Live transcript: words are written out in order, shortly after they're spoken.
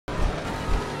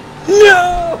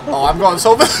No! Oh, I'm going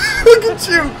so fast. Look at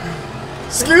you.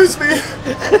 Excuse me.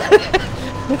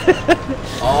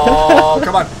 Oh,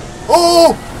 come on.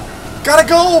 Oh, gotta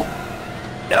go.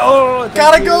 No,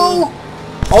 gotta go.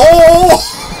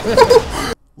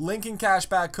 Oh. Link and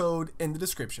cashback code in the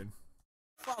description.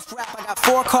 False rap, I got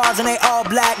 4 cars and they all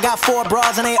black. Got 4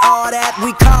 bras and they all that.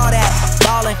 We call that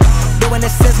ballin'. Doing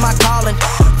this is my calling.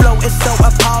 Flow is so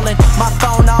appalling. My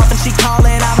phone off and she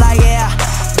calling. I'm like, yeah,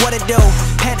 what it do?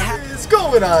 What's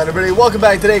going on, everybody? Welcome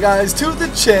back today, guys, to the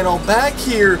channel. Back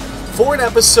here for an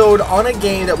episode on a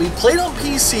game that we played on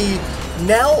PC,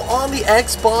 now on the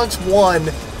Xbox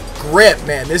One. Grip,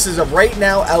 man, this is right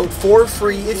now out for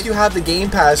free if you have the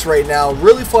Game Pass right now.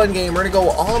 Really fun game. We're gonna go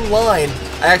online.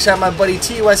 I actually have my buddy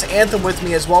TUS Anthem with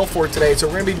me as well for today, so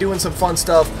we're gonna be doing some fun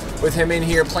stuff with him in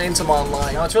here, playing some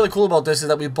online. Now, what's really cool about this is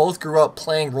that we both grew up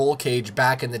playing Roll Cage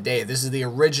back in the day. This is the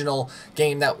original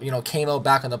game that, you know, came out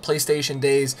back on the PlayStation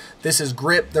days. This is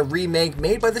Grip, the remake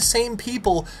made by the same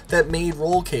people that made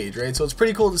Roll Cage, right? So it's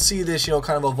pretty cool to see this, you know,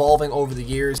 kind of evolving over the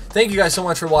years. Thank you guys so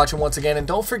much for watching once again, and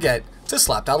don't forget to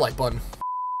slap that like button.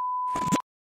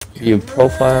 View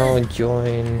profile,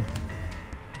 join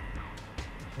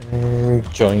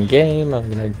game. I'm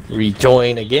gonna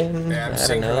rejoin again. Yeah, I'm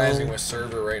synchronizing with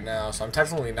server right now, so I'm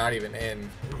technically not even in.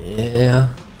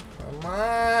 Yeah. Come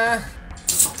on.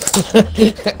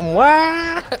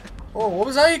 What? Oh, what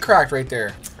was that you cracked right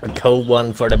there? A cold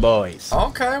one for the boys.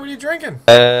 Okay, what are you drinking?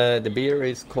 The beer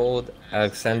is called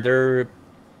Alexander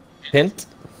Pint.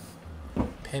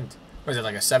 Pint. Was it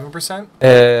like a 7%?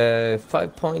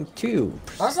 5.2.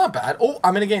 That's not bad. Oh,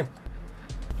 I'm in a game.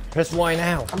 Press Y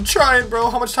now. I'm trying, bro.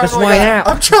 How much time Press do I Y got? now.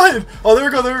 I'm trying. Oh, there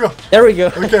we go. There we go. There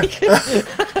we go.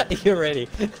 Okay. You're ready.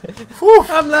 Whew.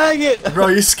 I'm lagging. Bro,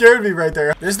 you scared me right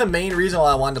there. This is the main reason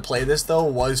why I wanted to play this, though,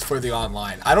 was for the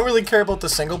online. I don't really care about the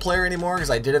single player anymore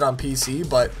because I did it on PC,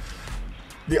 but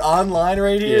the online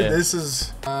right here, this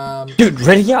is... Dude,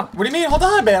 ready up. What do you mean? Hold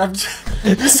on, man.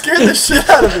 You scared the shit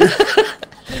out of me.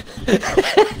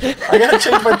 I gotta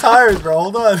change my tires, bro.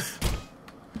 Hold on.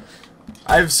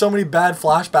 I have so many bad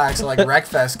flashbacks to like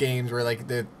Wreckfest games where like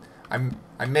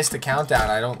I missed the countdown.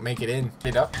 I don't make it in.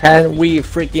 Get up. And we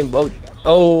freaking vote.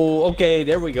 Oh, okay.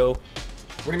 There we go.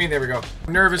 What do you mean? There we go.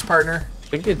 Nervous partner. I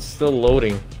think it's still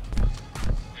loading.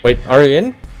 Wait, are you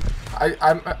in?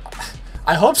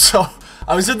 I hope so.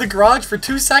 I was in the garage for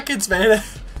 2 seconds, man.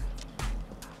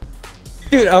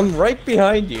 Dude, I'm right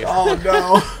behind you. Oh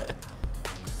no.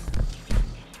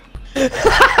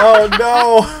 Oh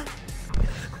no.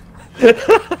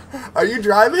 Are you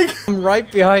driving? I'm right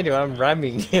behind you. I'm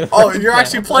ramming you. Oh, you're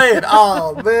actually playing.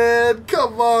 Oh man,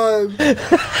 come on.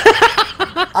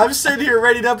 I'm sitting here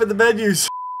readied up in the menus.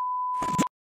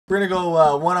 We're gonna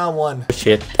go one-on-one.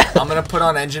 Shit. I'm gonna put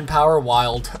on engine power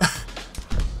wild.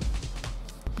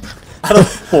 I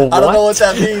don't know what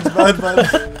that means, bud, but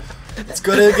it's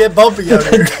gonna get bumpy out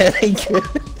here.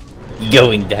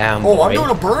 Going down. Oh, boy. I'm doing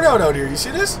a burnout out here. You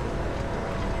see this?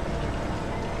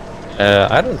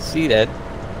 I don't see that.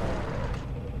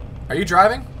 Are you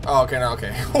driving? Oh, okay, no,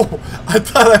 okay. Oh, I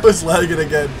thought I was lagging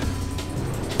again.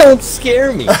 Don't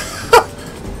scare me.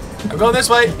 I'm going this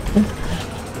way.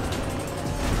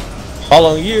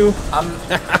 Following you.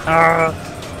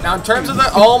 Now in terms of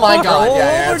the, oh my god,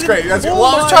 yeah, that's great. That's well,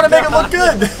 I was trying to make it look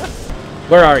good.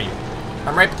 Where are you?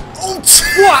 I'm right. Oh,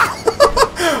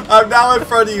 I'm now in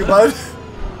front of you, bud.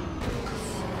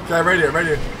 Okay, I'm right here, right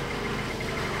here.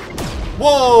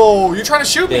 Whoa, you're trying to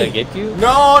shoot me? Did I get you?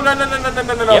 No, no, no, no, no, no,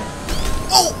 no, no. Yep.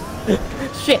 Oh!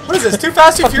 Shit. What is this, Too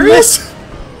Fast and Furious?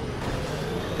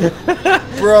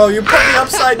 Bro, you put me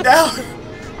upside down.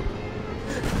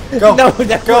 Go, no,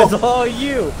 that go. was all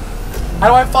you. How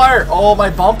do I fire? Oh, my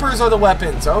bumpers are the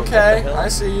weapons. Okay, I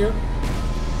see you.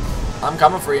 I'm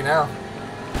coming for you now.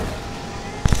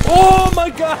 Oh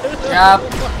my god. Yep.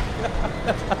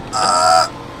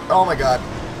 Oh my god.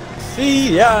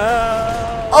 See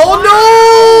ya. Oh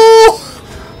no!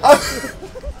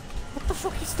 What the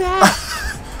fuck is that?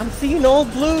 I'm seeing all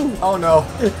blue. Oh no.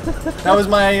 That was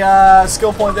my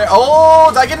skill point there. Oh,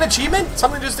 did I get an achievement?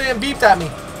 Something just beeped at me.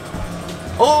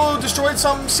 Oh, destroyed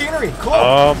some scenery. Cool.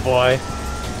 Oh boy.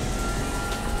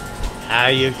 How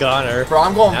you goner? Bro,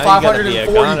 I'm going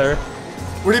 540.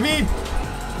 What do you mean?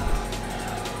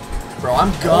 Bro,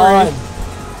 I'm gone.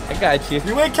 I got you.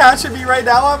 You ain't catching me right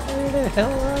now. Where the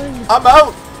hell are you? I'm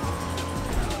out.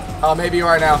 Oh, maybe you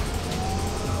are now.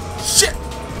 Shit.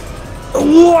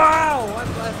 Wow! I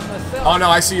blasted myself. Oh no,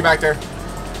 I see you back there.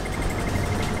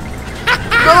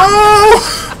 No!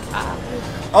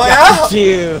 Oh yeah? Got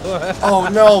you. Oh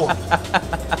no.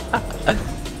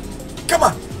 Come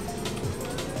on.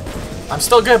 I'm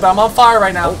still good, but I'm on fire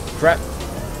right now. Oh crap.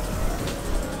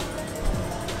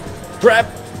 Crap!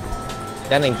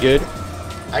 That ain't good.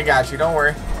 I got you, don't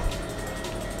worry.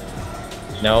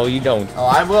 No, you don't. Oh,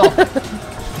 I will.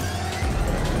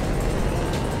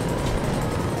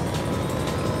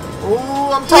 Ooh,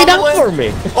 I'm Wait out tumbling. for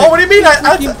me. Oh, what do you mean? I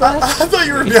thought you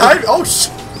were behind. Oh,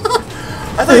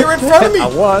 I thought you were in front of me. I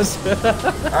was.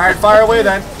 Alright, fire away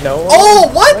then. No. Oh,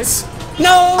 what?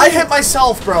 No! I hit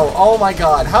myself, bro. Oh my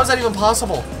god. How's that even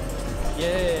possible?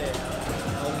 Yeah.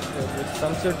 With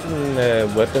some certain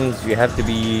weapons, you have to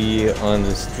be on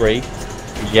the straight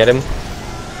to get them.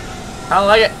 I don't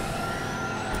like it.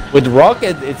 With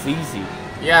rocket, it's easy.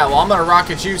 Yeah, well, I'm gonna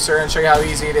rocket you, sir, and show you how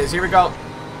easy it is. Here we go.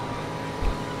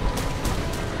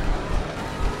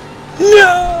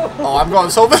 No! Oh, I'm going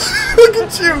so fast. Look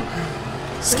at you.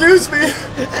 Excuse me.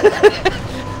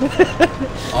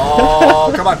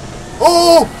 Oh, come on.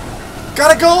 Oh,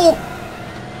 gotta go.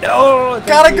 No!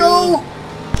 Gotta go.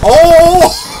 Oh.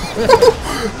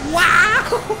 Wow!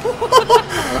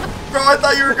 Bro, I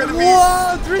thought you were gonna be.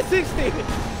 Whoa! 360!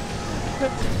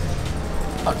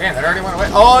 Oh, damn, that already went away.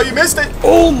 Oh, you missed it.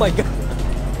 Oh my god!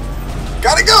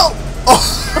 Gotta go. Oh.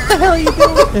 What the hell are you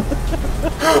doing?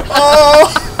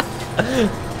 Oh.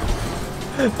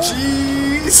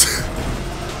 Jeez.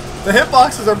 The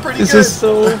hitboxes are pretty This good. is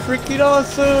so freaking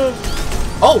awesome!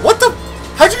 Oh, what the?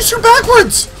 How'd you shoot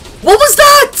backwards? What was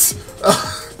that?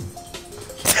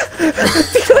 Did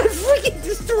I freaking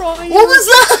destroy you? What was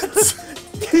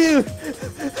that? Dude,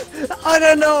 I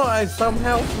don't know. I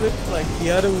somehow flipped like the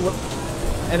other way,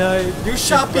 and I. You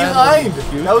shot ran behind.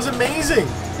 over you. That was amazing.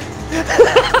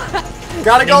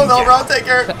 Gotta go though, bro. Take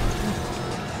care.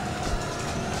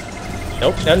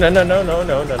 Nope. No.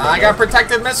 I got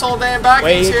protective missile damn back.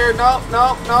 Wait. He's here. Nope.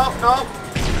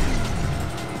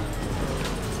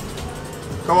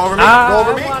 Go over me. Go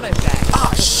over me. I wanted that.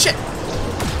 Ah, shit.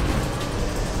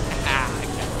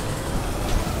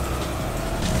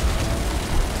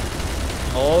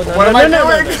 Oh, no, What am I doing? no.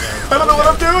 I don't know what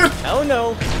I'm doing. Oh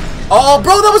no. Oh,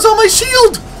 bro, that was on my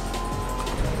shield.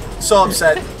 So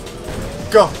upset.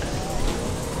 Go.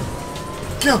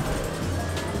 Go.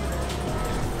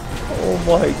 Oh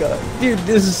my god. Dude,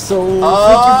 this is so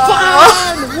freaking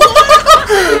fun!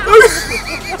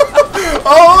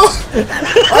 Oh,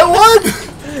 I won.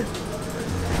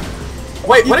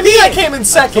 Wait, what do you mean I came in I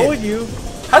second? told you.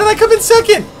 How did I come in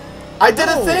second? I did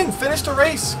a Oh. thing. Finished a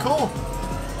race. Cool.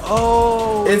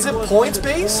 Oh. Is it was points the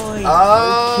based? points.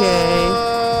 Okay.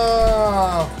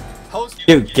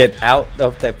 Dude, get out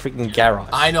of that freaking garage.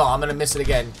 I know. I'm gonna miss it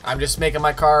again. I'm just making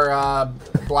my car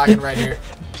black and red here.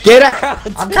 Get out!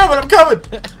 I'm coming.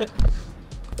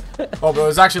 Oh, but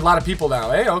there's actually a lot of people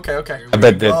now. Hey, okay. I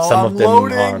bet that Oh, some I'm of them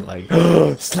loading. are like,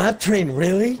 SLAP Train,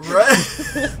 really? Right?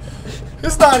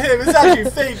 It's not him. It's actually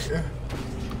fake.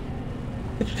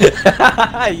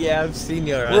 Yeah, I've seen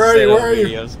your Where are you?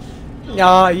 videos.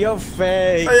 Nah, you're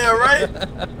fake. Oh, yeah, right?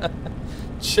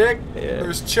 Chick, Yeah.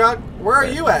 there's Chuck. Where are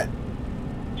you at?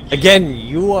 Again,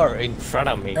 you are in front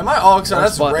of me. Am I? Oh, so One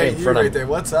that's spot right. in You front of right me. there.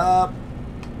 What's up?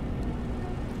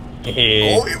 Oh,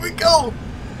 Yeah. here we go.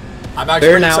 I'm actually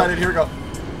There really now. excited. Here we go.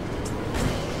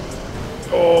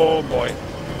 Oh boy.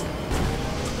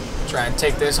 Try and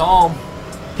take this home.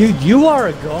 Dude, you are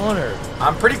a goner.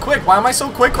 I'm pretty quick. Why am I so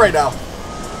quick right now?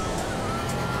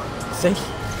 Say.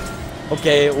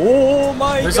 Okay, oh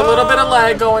my god. There's a little bit of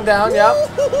lag going down. Yep.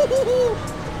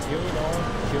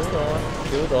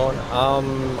 Shoot on.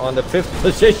 On the 5th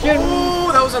position.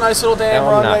 Ooh, that was a nice little damn No,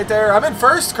 I'm run not. right there. I'm in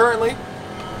first currently.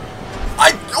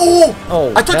 I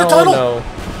took the hell tunnel. No.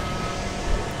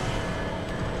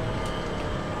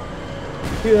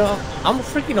 Dude, I'm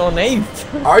freaking on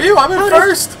 8th. Are you? I'm in How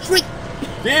first.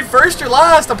 You ain't first, you're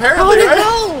last, apparently, How right? the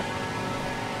hell?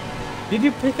 Did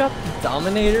you pick up the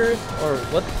Dominator, or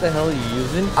what the hell are you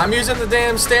using? I'm using the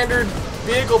damn standard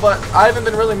vehicle, but I haven't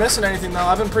been really missing anything, though.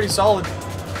 I've been pretty solid.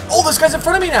 Oh, this guy's in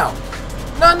front of me now.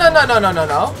 No.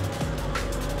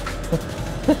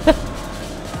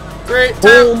 3, 2.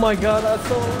 Oh my god, that's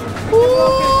so...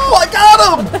 Ooh, I got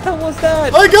him. What the hell was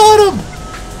that? I got him.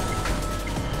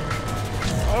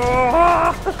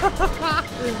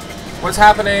 What's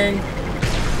happening?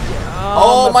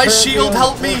 Oh, I'm my apparently shield on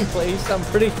helped me. 4th place. I'm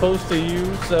pretty close to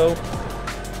you, so...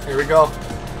 Here we go.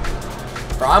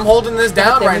 Bro, I'm holding this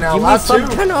down Damn right it, now. give me Lap some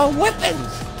 2. kind of weapons.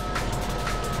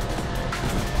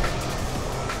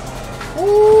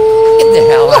 Ooh. Get the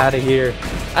hell out of here.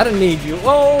 I don't need you.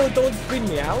 Oh, don't spin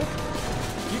me out.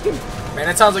 You can... Man,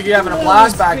 it sounds like you're having a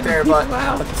blast back there, but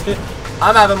Out.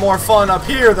 I'm having more fun up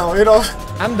here, though, you know?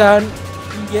 I'm done.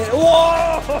 Yeah.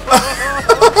 Whoa!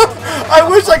 I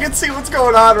wish I could see what's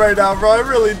going on right now, bro. I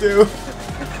really do.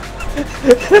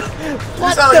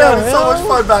 You sound like having so much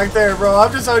fun back there, bro.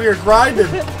 I'm just out here grinding.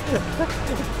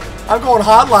 I'm going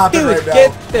hot lapping right now.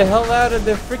 Get the hell out of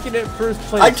the freaking first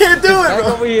place. I can't do it, back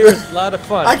bro. over here is a lot of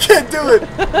fun. I can't do it.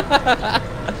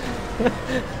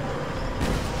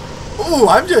 Ooh,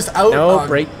 I'm just out. No,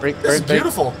 break. This is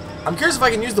beautiful. I'm curious if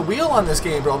I can use the wheel on this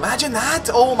game, bro. Imagine that.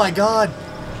 Oh my god.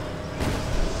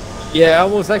 Yeah, I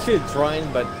was actually trying,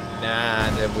 but nah,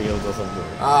 the wheel doesn't work.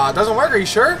 It doesn't work. Are you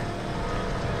sure?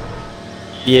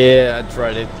 Yeah, I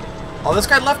tried it. Oh, this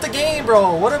guy left the game,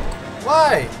 bro.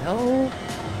 Why? No.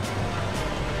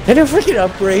 Can you freaking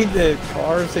upgrade the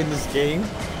cars in this game?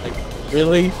 Like,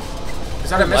 really? Is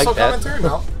that a missile coming through?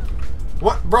 No.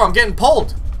 What? Bro, I'm getting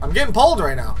pulled. I'm getting pulled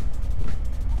right now.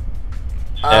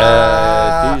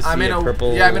 I'm in a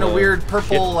purple. Yeah, I'm in a weird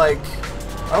purple, like.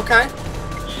 Okay.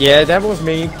 Yeah, that was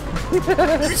me.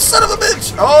 You son of a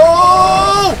bitch!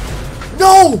 Oh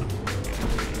no!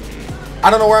 I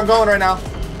don't know where I'm going right now.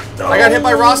 No. I got hit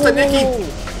by Rasta Nikki.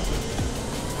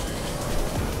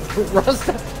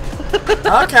 Rasta.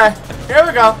 Okay, here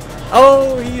we go.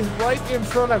 Oh, he's right in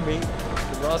front of me.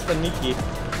 Rasta Nikki.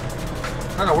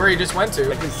 I don't know where he just went to.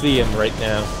 I can see him right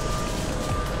now.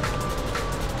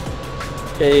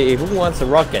 Hey, who wants a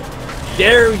rocket?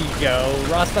 There you go,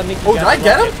 Rasta Nikki. Oh, did I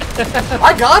get him?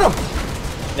 I got him.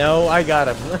 No, I got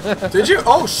him. Did you?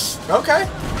 Oh, okay.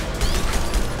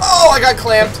 Oh, I got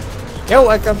clamped. You're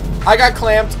welcome. I got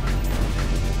clamped.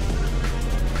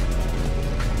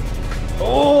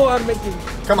 Oh, I'm making.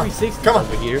 Come on, come on.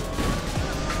 Over here.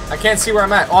 I can't see where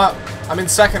I'm at. Oh, I'm in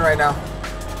second right now.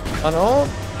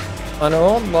 On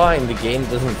online, the game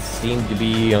doesn't seem to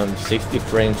be on 60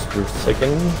 frames per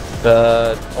second,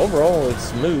 but overall it's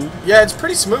smooth. Yeah, it's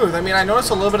pretty smooth. I mean, I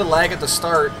noticed a little bit of lag at the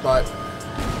start, but...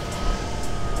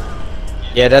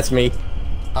 Yeah, that's me.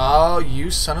 Oh,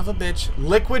 you son of a bitch.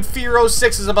 Liquid Fear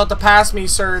 06 is about to pass me,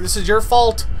 sir. This is your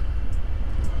fault.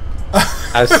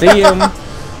 I see him.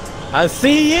 I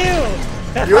see you.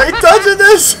 You ain't touching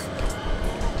this.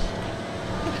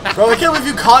 Bro, I can't believe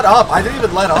you caught up. I didn't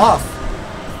even let off.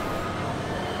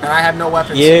 And I have no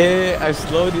weapons. Yeah, I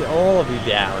slowed all of you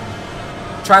down.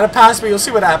 Try to pass me, you'll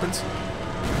see what happens.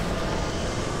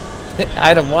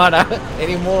 I don't want to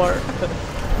anymore.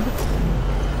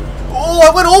 Oh,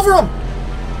 I went over him.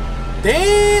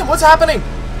 Damn, what's happening?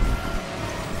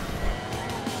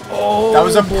 Oh, that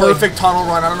was a perfect tunnel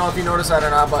run. I don't know if you noticed that or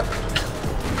not, but...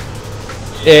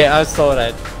 Yeah, I saw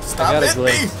that. Stop hitting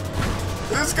me.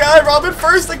 This guy, Robin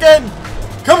first again.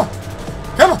 Come on.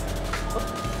 Come on.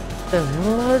 What the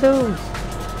hell are those?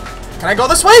 Can I go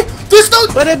this way? This no!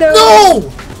 What are those? No!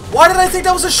 Why did I think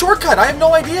that was a shortcut? I have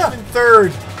no idea. I'm in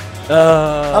third.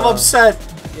 I'm upset.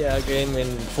 Yeah, I came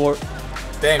in fourth.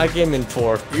 Damn. I came in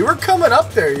fourth. You were coming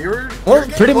up there. You were. Well,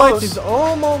 pretty close. much. It's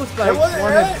almost like 1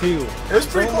 or 2. It was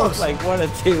pretty close. Like 1 or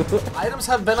 2. Items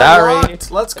have been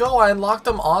unlocked. Let's go. I unlocked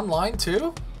them online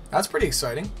too. That's pretty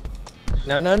exciting.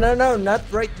 No, not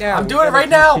right now. I'm doing it right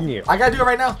now. I gotta do it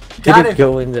right now. Got it.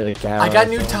 Go into the garage. I got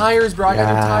new tires, bro. I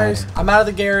got new tires. I'm out of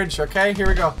the garage. Okay, here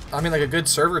we go. I mean, like a good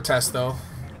server test though.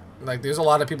 Like, there's a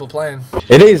lot of people playing.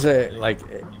 It is like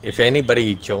if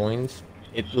anybody joins,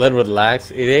 it literally lags.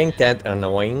 It ain't that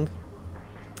annoying.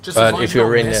 Just but if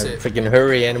you're in a freaking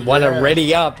hurry and want to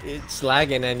ready up, it's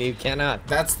lagging and you cannot.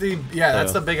 That's the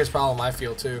that's the biggest problem I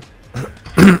feel too.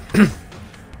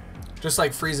 Just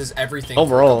like freezes everything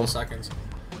overall, for a couple seconds.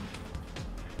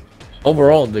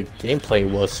 Overall, the gameplay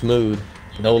was smooth,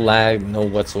 no lag, no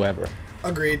whatsoever.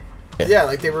 Agreed. Yeah,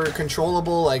 like they were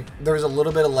controllable. Like there was a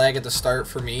little bit of lag at the start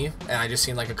for me, and I just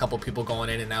seen like a couple people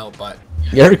going in and out. But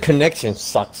your connection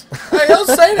sucks. Hey, don't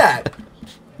say that.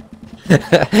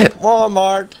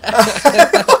 Walmart.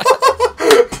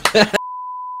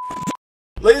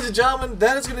 Ladies and gentlemen,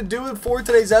 that is going to do it for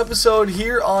today's episode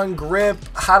here on Grip.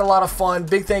 Had a lot of fun.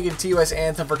 Big thank you to TOS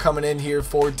Anthem for coming in here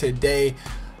for today.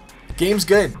 Game's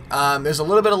good. There's a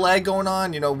little bit of lag going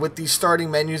on, you know, with these starting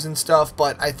menus and stuff,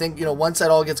 but I think, you know, once that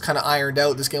all gets kind of ironed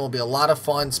out, this game will be a lot of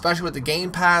fun, especially with the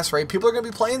Game Pass, right? People are going to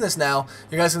be playing this now.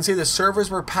 You guys can see the servers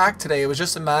were packed today. It was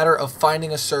just a matter of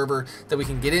finding a server that we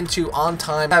can get into on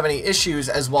time, have any issues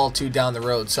as well too down the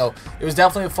road. So it was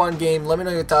definitely a fun game. Let me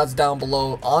know your thoughts down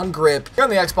below on Grip here on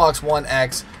the Xbox One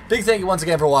X. Big thank you once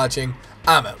again for watching.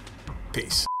 I'm out.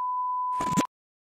 Peace.